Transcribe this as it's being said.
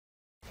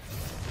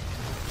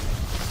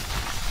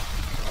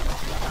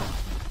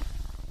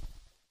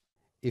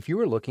If you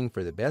are looking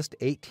for the best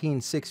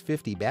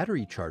 18650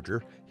 battery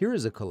charger, here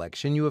is a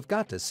collection you have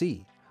got to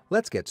see.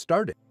 Let's get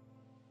started.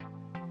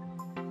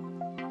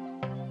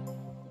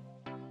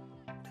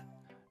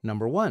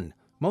 Number 1.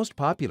 Most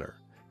popular.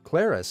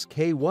 Klarus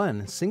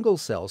K1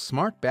 single-cell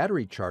smart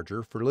battery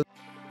charger for lithium.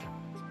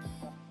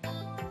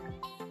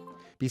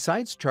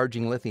 Besides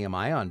charging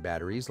lithium-ion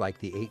batteries like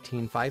the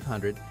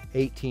 18500,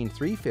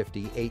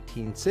 18350,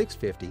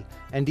 18650,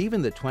 and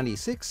even the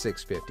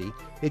 26650,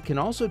 it can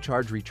also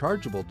charge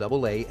rechargeable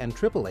AA and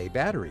AAA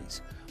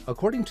batteries.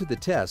 According to the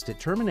test, it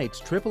terminates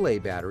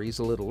AAA batteries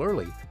a little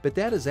early, but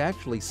that is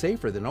actually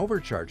safer than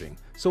overcharging,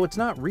 so it's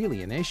not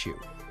really an issue.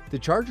 The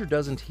charger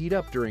doesn't heat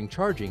up during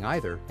charging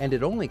either, and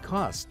it only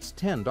costs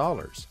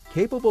 $10.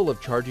 Capable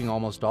of charging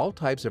almost all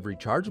types of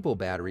rechargeable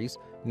batteries,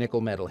 nickel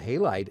metal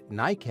halide,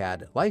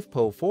 NiCad,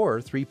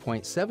 LiFePO4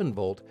 3.7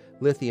 volt,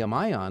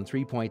 lithium-ion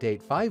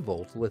 3.85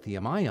 volt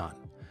lithium-ion.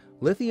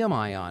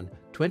 Lithium-ion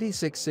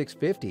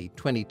 26650,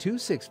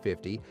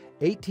 22650,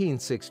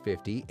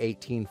 18650,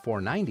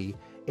 18490,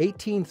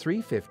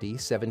 18350,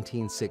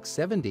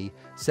 17670,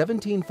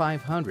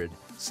 17500,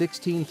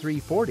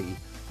 16340,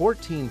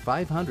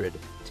 14500,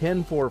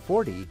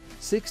 10440,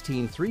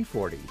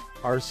 16340,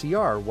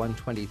 RCR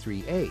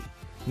 123A,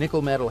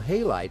 nickel metal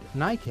halide,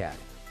 NiCad,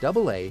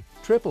 AA,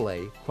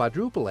 AAA,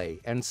 quadruple A,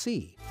 and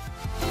C.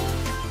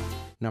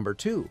 Number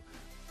 2.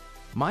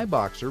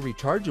 MiBOXER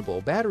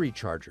Rechargeable Battery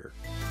Charger.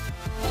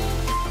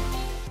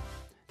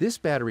 This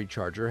battery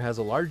charger has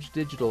a large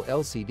digital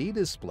LCD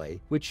display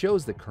which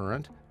shows the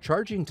current,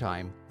 charging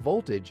time,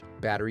 voltage,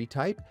 battery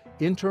type,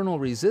 internal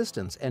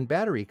resistance, and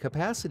battery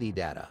capacity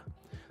data.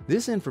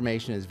 This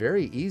information is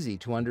very easy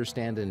to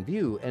understand and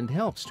view and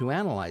helps to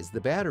analyze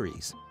the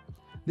batteries.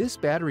 This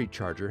battery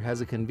charger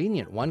has a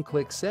convenient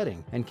one-click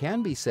setting and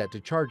can be set to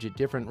charge at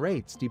different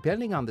rates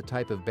depending on the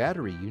type of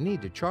battery you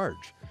need to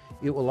charge.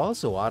 It will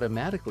also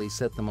automatically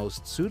set the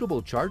most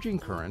suitable charging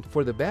current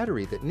for the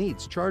battery that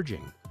needs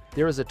charging.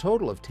 There is a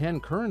total of 10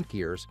 current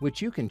gears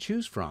which you can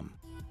choose from.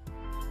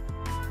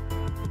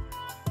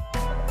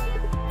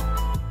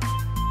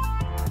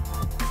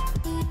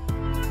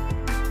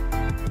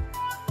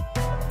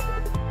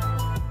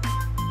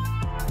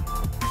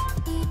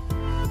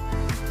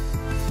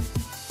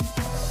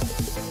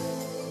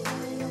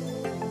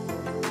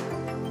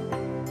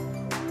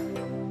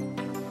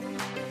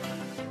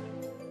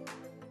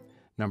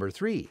 Number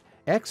 3.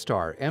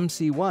 Xtar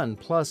MC1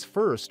 Plus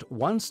First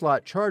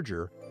One-Slot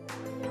Charger.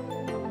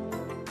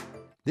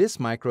 This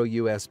micro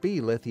USB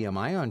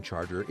lithium-ion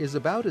charger is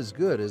about as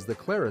good as the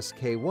Klarus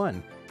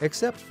K1,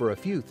 except for a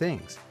few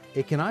things.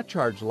 It cannot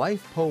charge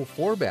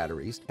LiFePO4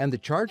 batteries, and the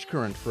charge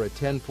current for a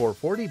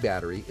 10440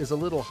 battery is a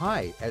little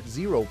high at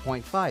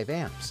 0.5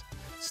 amps.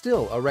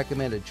 Still a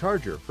recommended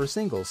charger for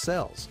single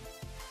cells.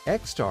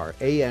 Xtar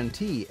ANT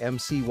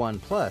MC1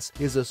 Plus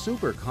is a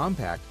super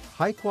compact,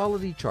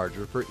 high-quality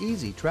charger for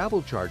easy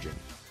travel charging.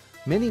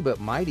 Mini but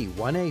mighty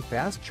 1A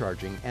fast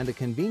charging and a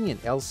convenient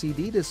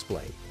LCD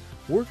display.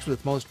 Works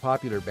with most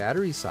popular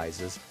battery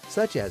sizes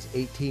such as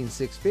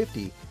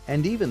 18650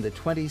 and even the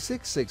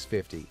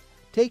 26650.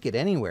 Take it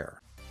anywhere.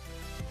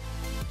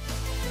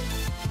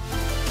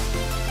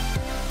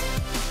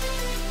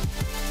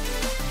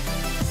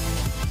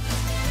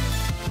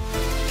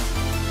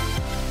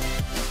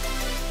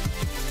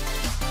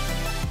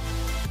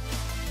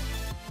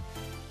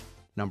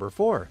 Number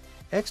 4.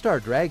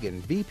 Xtar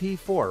Dragon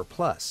VP4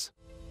 Plus.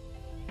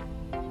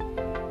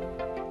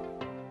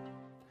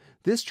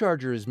 This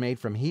charger is made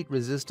from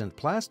heat-resistant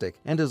plastic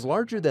and is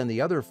larger than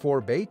the other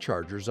 4-bay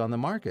chargers on the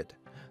market.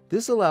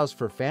 This allows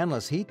for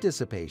fanless heat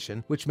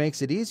dissipation, which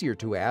makes it easier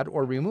to add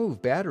or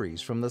remove batteries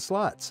from the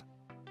slots.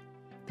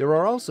 There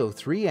are also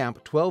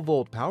 3-amp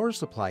 12-volt power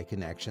supply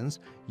connections,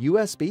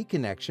 USB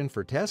connection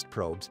for test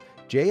probes,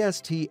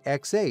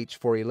 JST-XH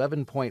for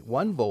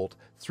 11.1-volt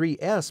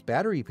 3S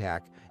battery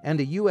pack, and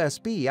a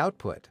USB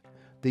output.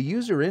 The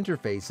user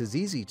interface is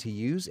easy to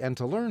use and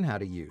to learn how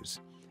to use.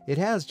 It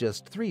has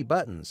just 3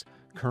 buttons: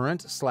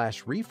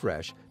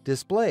 current/refresh,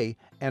 display,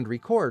 and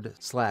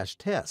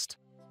record/test.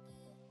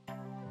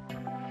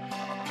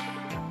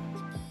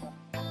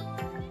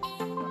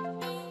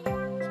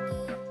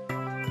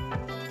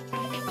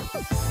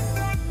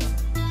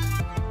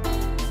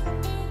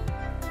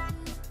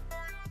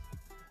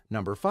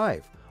 Number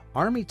 5.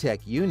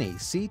 Armytek Uni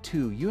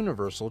C2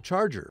 Universal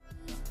Charger.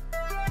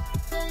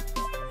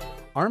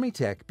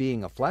 Armytek,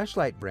 being a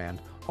flashlight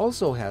brand,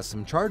 also has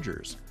some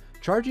chargers.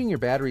 Charging your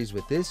batteries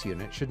with this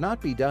unit should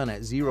not be done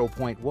at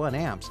 0.1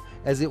 amps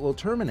as it will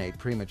terminate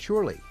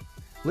prematurely.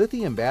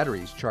 Lithium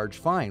batteries charge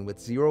fine with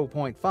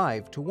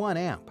 0.5 to 1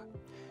 amp.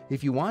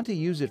 If you want to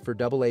use it for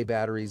AA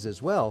batteries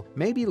as well,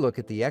 maybe look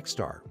at the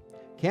Xtar.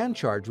 Can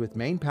charge with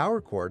main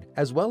power cord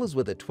as well as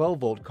with a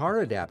 12-volt car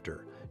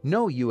adapter.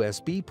 No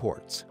USB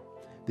ports.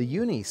 The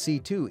Uni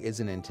C2 is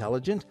an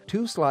intelligent,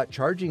 2-slot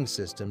charging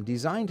system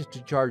designed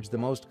to charge the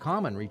most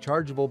common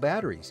rechargeable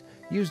batteries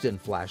used in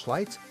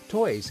flashlights,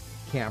 toys,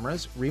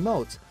 cameras,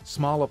 remotes,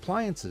 small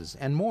appliances,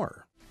 and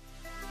more.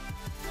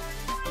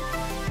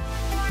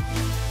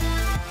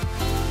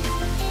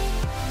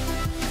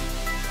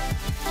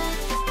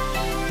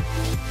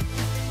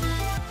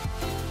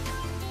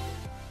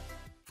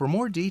 For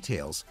more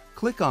details,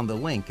 click on the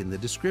link in the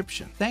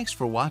description. Thanks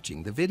for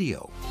watching the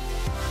video.